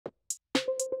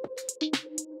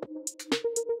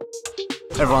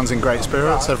Everyone's in great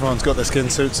spirits, everyone's got their skin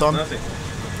suits on.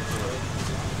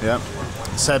 Yeah.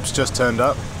 Seb's just turned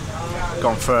up,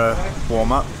 gone for a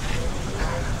warm-up.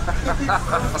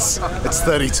 It's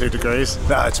 32 degrees.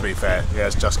 No, to be fair, yeah,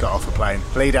 it's just got off a plane.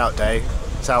 Bleed out day,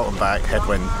 it's out and back,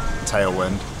 headwind,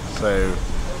 tailwind. So,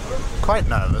 quite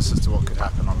nervous as to what could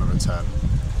happen on the return.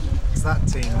 It's that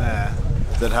team there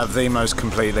that have the most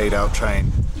complete lead-out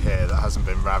train here that hasn't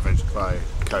been ravaged by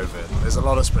COVID. There's a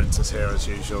lot of sprinters here as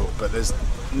usual, but there's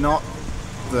not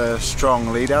the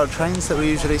strong lead-out trains that we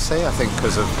usually see. I think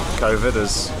because of COVID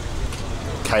has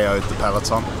KO'd the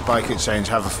peloton. Bike Exchange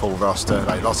have a full roster.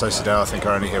 Like Lotto Sudal, I think,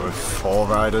 are only here with 4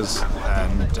 riders,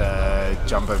 and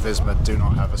Jumbo Visma do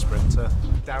not have a sprinter.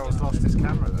 Daryl's lost his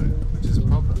camera though, which is a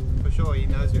problem. For sure, he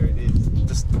knows where it is.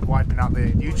 Just wiping out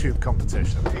the YouTube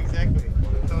competition. Exactly.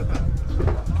 Thought that.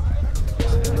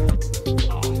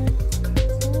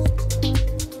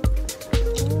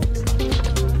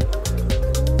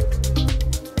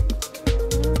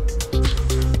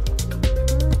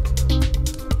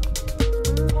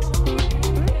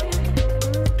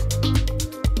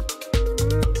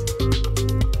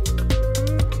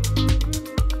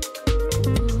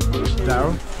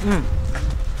 Daryl?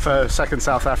 For second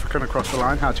South African across the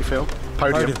line, how do you feel?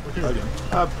 Podium.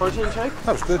 Protein shake?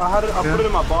 That was good. I put it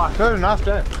in my bike. Good enough,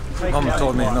 day. Mum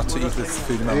told me not to eat with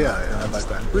food in my mouth. Yeah, I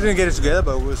understand. We didn't get it together,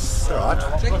 but it was alright.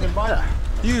 Yeah.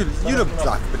 You look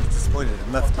like a bit disappointed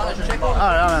and miffed.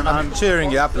 I'm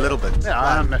cheering you up a little bit. Yeah,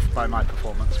 I am miffed by my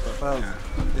performance, but Well, yeah.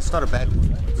 it's not a bad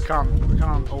one. we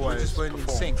can't always Just weren't in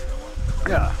perform. sync.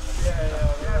 Yeah.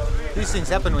 These things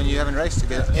happen when you haven't raced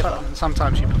together ever.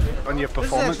 Sometimes on your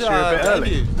performance This is you're a actually bit our early.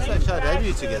 debut. This is actually our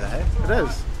debut together, hey? It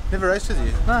is. Never raced with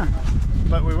you. No.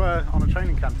 But we were on a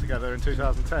training camp together in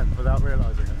 2010 without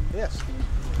realising it. Yes.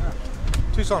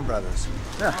 Tucson brothers.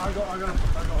 Yeah.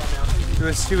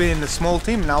 You were in the small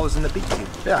team and I was in the big team.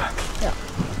 Yeah.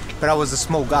 But I was a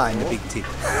small guy in the big team.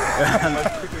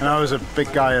 And I was a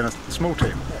big guy in a small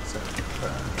team.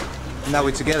 And now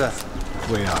we're together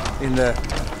We are. in the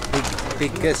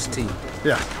biggest team.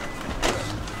 Yeah.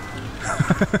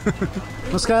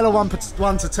 On a scale of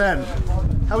 1 to 10,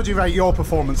 how would you rate your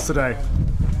performance today?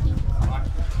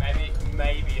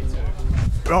 Maybe a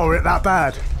 2. Oh, that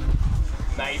bad?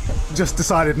 Maybe. Just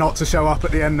decided not to show up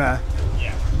at the end there.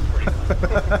 Yeah.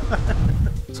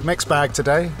 It's a mixed bag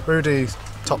today. Rudy,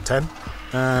 top 10.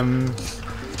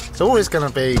 It's always going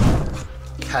to be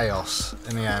chaos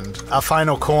in the end. Our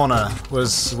final corner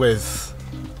was with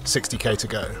 60k to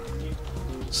go.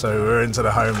 So we're into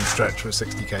the home stretch with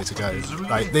 60k to go.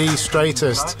 Like the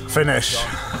straightest finish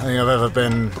I think I've ever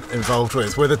been involved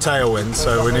with a tailwind.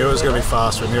 So we knew it was going to be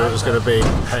fast, we knew it was going to be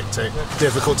hectic.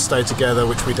 Difficult to stay together,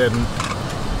 which we didn't.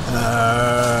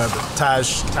 Taj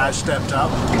stepped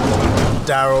up.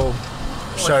 Daryl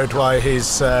showed why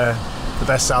he's the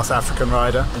best South African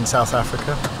rider in South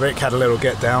Africa. Rick had a little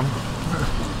get down,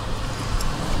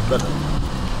 but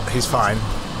he's fine,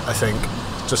 I think.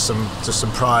 Just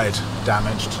some pride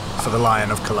damaged for the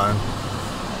Lion of Cologne.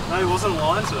 No, he wasn't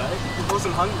lying today. He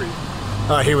wasn't hungry.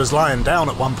 He was lying down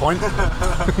at one point.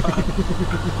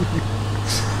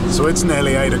 So it's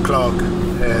nearly 8 o'clock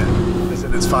here.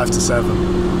 It's 5 to 7.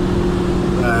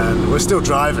 And we're still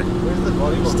driving.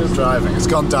 Still driving. It's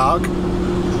gone dark. I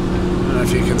don't know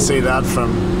if you can see that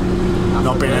from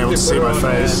not being able to see my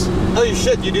face. Holy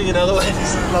shit, you're doing another one.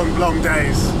 Long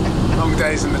days. Long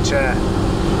days in the chair.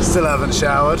 Still haven't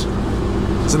showered.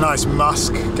 There's a nice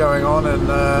musk going on in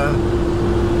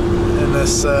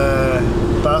this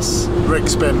bus.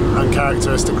 Rick's been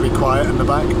uncharacteristically quiet in the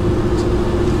back.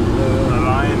 The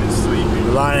lion is sleeping.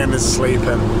 The lion is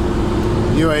sleeping.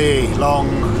 UAE, long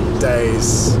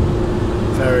days.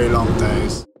 Very long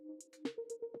days.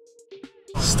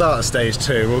 Start of stage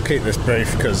 2. We'll keep this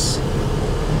brief because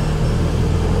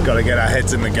we've got to get our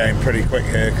heads in the game pretty quick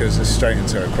here because it's straight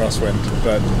into a crosswind.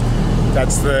 But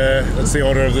that's the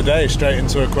order of the day, straight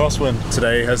into a crosswind.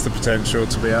 Today has the potential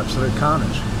to be absolute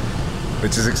carnage,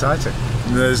 which is exciting.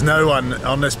 There's no one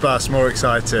on this bus more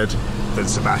excited than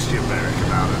Sebastian Merrick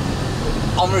about it.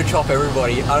 I'm gonna chop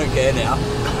everybody, I don't care now.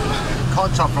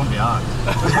 Can't chop from behind.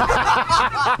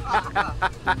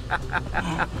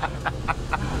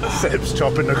 Seb's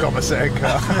chopping the Commissary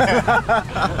car.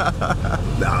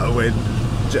 No, we're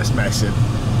just messing.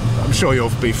 I'm sure you'll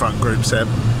be front group, Seb.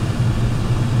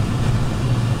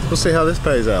 We'll see how this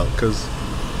plays out, because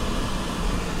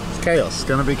it's chaos. It's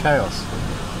going to be chaos.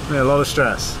 Be a lot of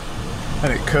stress.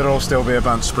 And it could all still be a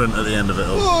bunch sprint at the end of it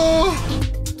all.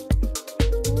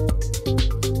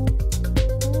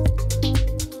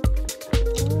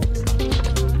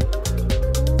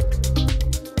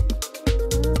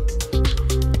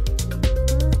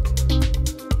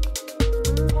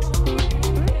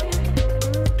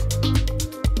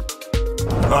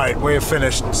 Right, we have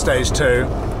finished stage 2.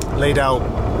 Lead out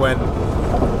went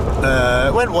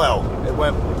well. It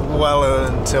went well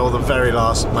until the very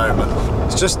last moment.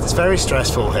 It's very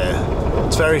stressful here.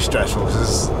 It's very stressful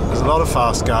because there's a lot of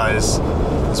fast guys.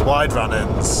 There's wide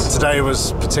run-ins. Today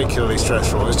was particularly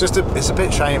stressful. It's a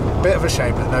bit of a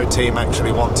shame that no team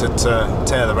actually wanted to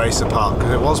tear the race apart,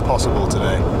 because it was possible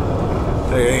today.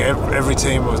 Every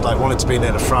team wanted to be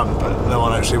near the front, but no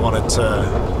one actually wanted to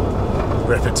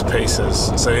rip it to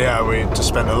pieces. So yeah, we just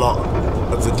spent a lot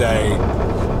of the day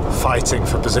fighting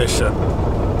for position,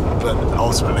 but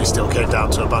ultimately still came down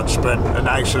to a bunch sprint. And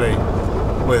actually,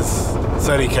 with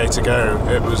 30k to go,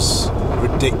 it was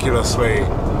ridiculously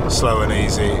slow and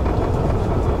easy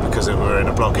because we were in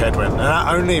a block headwind. And that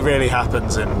only really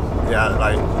happens in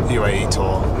UAE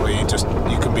Tour, where you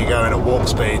can be going at warp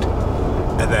speed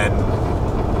and then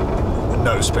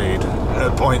no speed.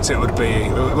 At points it would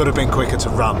have been quicker to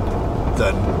run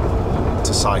than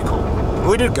to cycle.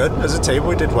 We did good as a team.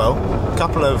 We did well.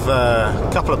 Couple of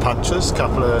punches.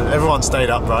 Everyone stayed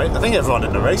upright. I think everyone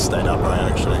in the race stayed upright.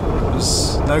 Actually, there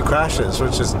was no crashes,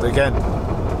 which is again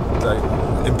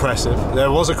impressive.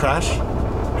 There was a crash.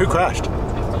 Who crashed?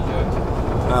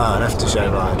 An FDJ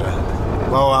rider.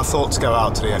 Well, our thoughts go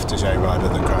out to the FDJ rider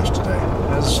that crashed today.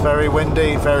 It was very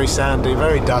windy, very sandy,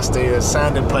 very dusty. There's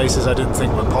sand in places I didn't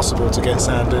think were possible to get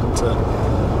sand into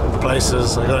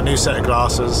places. I got a new set of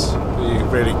glasses. You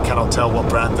really cannot tell what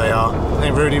brand they are. I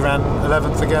think Rudy ran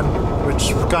 11th again,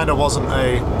 which kind of wasn't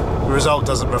the result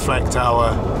doesn't reflect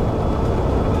our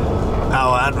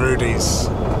and Rudy's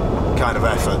kind of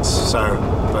efforts. So,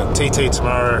 but TT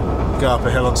tomorrow, go up a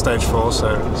hill on stage 4,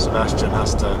 so Sebastian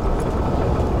has to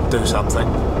do something.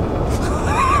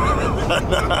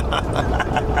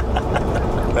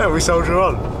 Yeah, we soldier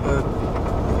on.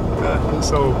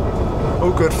 It's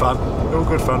all good fun. All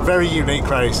good fun. Very unique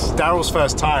race. Daryl's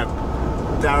first time.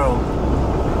 Daryl,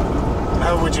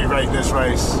 how would you rate this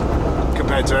race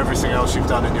compared to everything else you've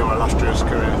done in your illustrious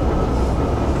career?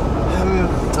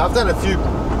 I've done a few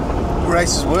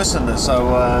races worse than this.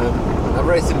 So I've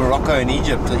raced in Morocco and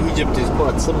Egypt. Egypt is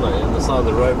quite similar on the side of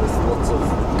the road with lots of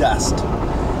dust.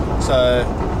 So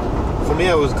for me,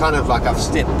 it was kind of like I've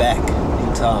stepped back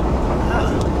in time.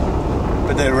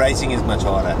 But the racing is much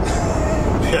harder.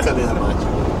 I'll tell you that much.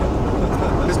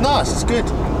 It's nice. It's good.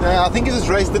 I think if this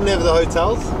race didn't have the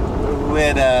hotels,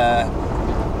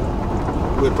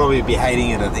 we'd probably be hating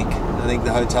it. I think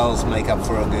the hotels make up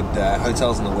for a good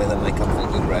hotels and the weather make up for a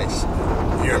good race.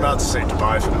 You're about to see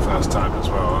Dubai for the first time as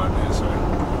well, aren't you? So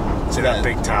see that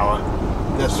big tower.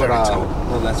 That's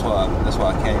why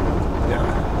I came. Yeah.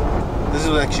 This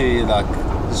is actually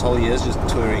this whole year is just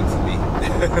touring for me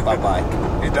by bike.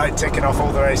 You're ticking off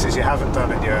all the races you haven't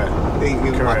done in your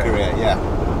my career, yeah.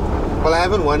 Well, I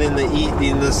haven't won in the East,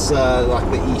 you know. So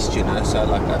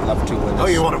I'd love to win. Oh,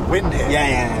 you want to win here?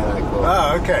 Yeah. Cool.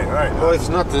 Oh, okay, right. Well, if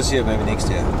not this year, maybe next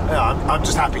year. Yeah, I'm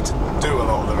just happy to do a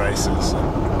lot of the races.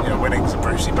 And, winning's a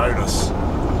Brucey bonus.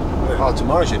 Oh,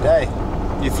 tomorrow's your day.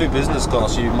 You flew business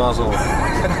class, you might as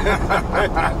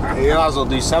well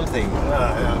do something.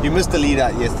 Yeah. You missed the lead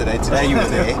out yesterday. Today you were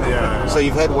there. Yeah. So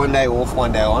you've had one day off,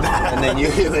 one day on, and then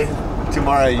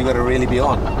tomorrow you got to really be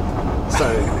on.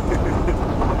 So,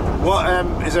 what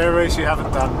is there a race you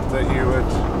haven't done that you would?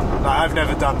 I've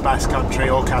never done Basque Country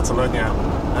or Catalonia,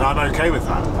 and I'm okay with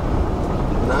that.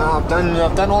 No,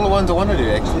 I've done all the ones I want to do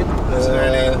actually.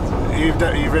 You've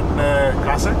ridden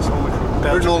classics?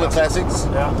 Ridden all the classics.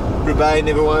 Yeah. Roubaix,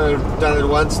 done it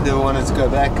once, never wanted to go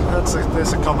back. That's a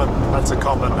common.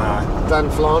 Done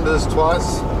Flanders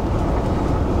twice.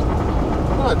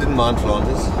 Oh, I didn't mind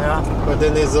Flanders. Yeah. But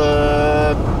then there's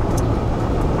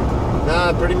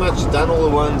pretty much done all the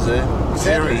ones there.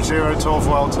 Zero Tour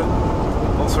Vuelta.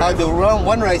 The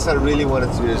one race I really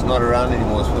wanted to do is not around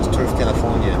anymore. It was Tour of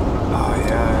California. Oh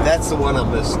yeah. That's the one I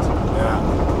missed. Yeah.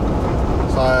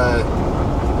 So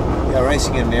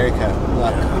racing in America.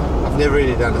 I've never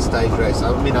really done a stage race.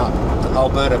 I mean,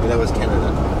 Alberta, but that was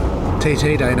Canada.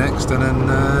 TT day next, and then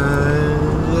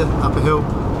up a hill.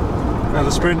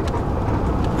 Another sprint,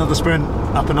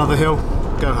 up another hill,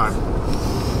 go home.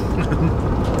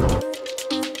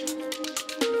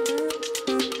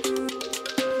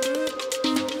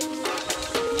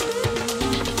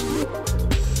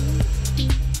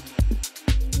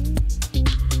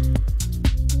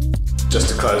 Just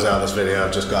to close out this video,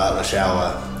 I've just got out of the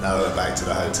shower, now we're back to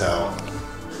the hotel.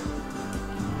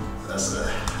 I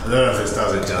don't know if this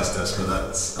does it justice, but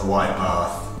that's a white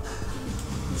bath.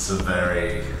 It's a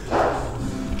very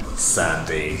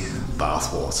sandy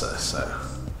bath water. So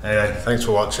anyway, thanks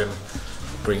for watching.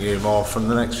 Bring you more from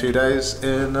the next few days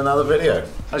in another video.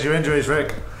 How's your injuries,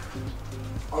 Rick?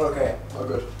 All okay, all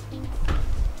good.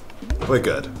 We're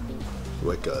good.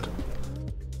 We're good.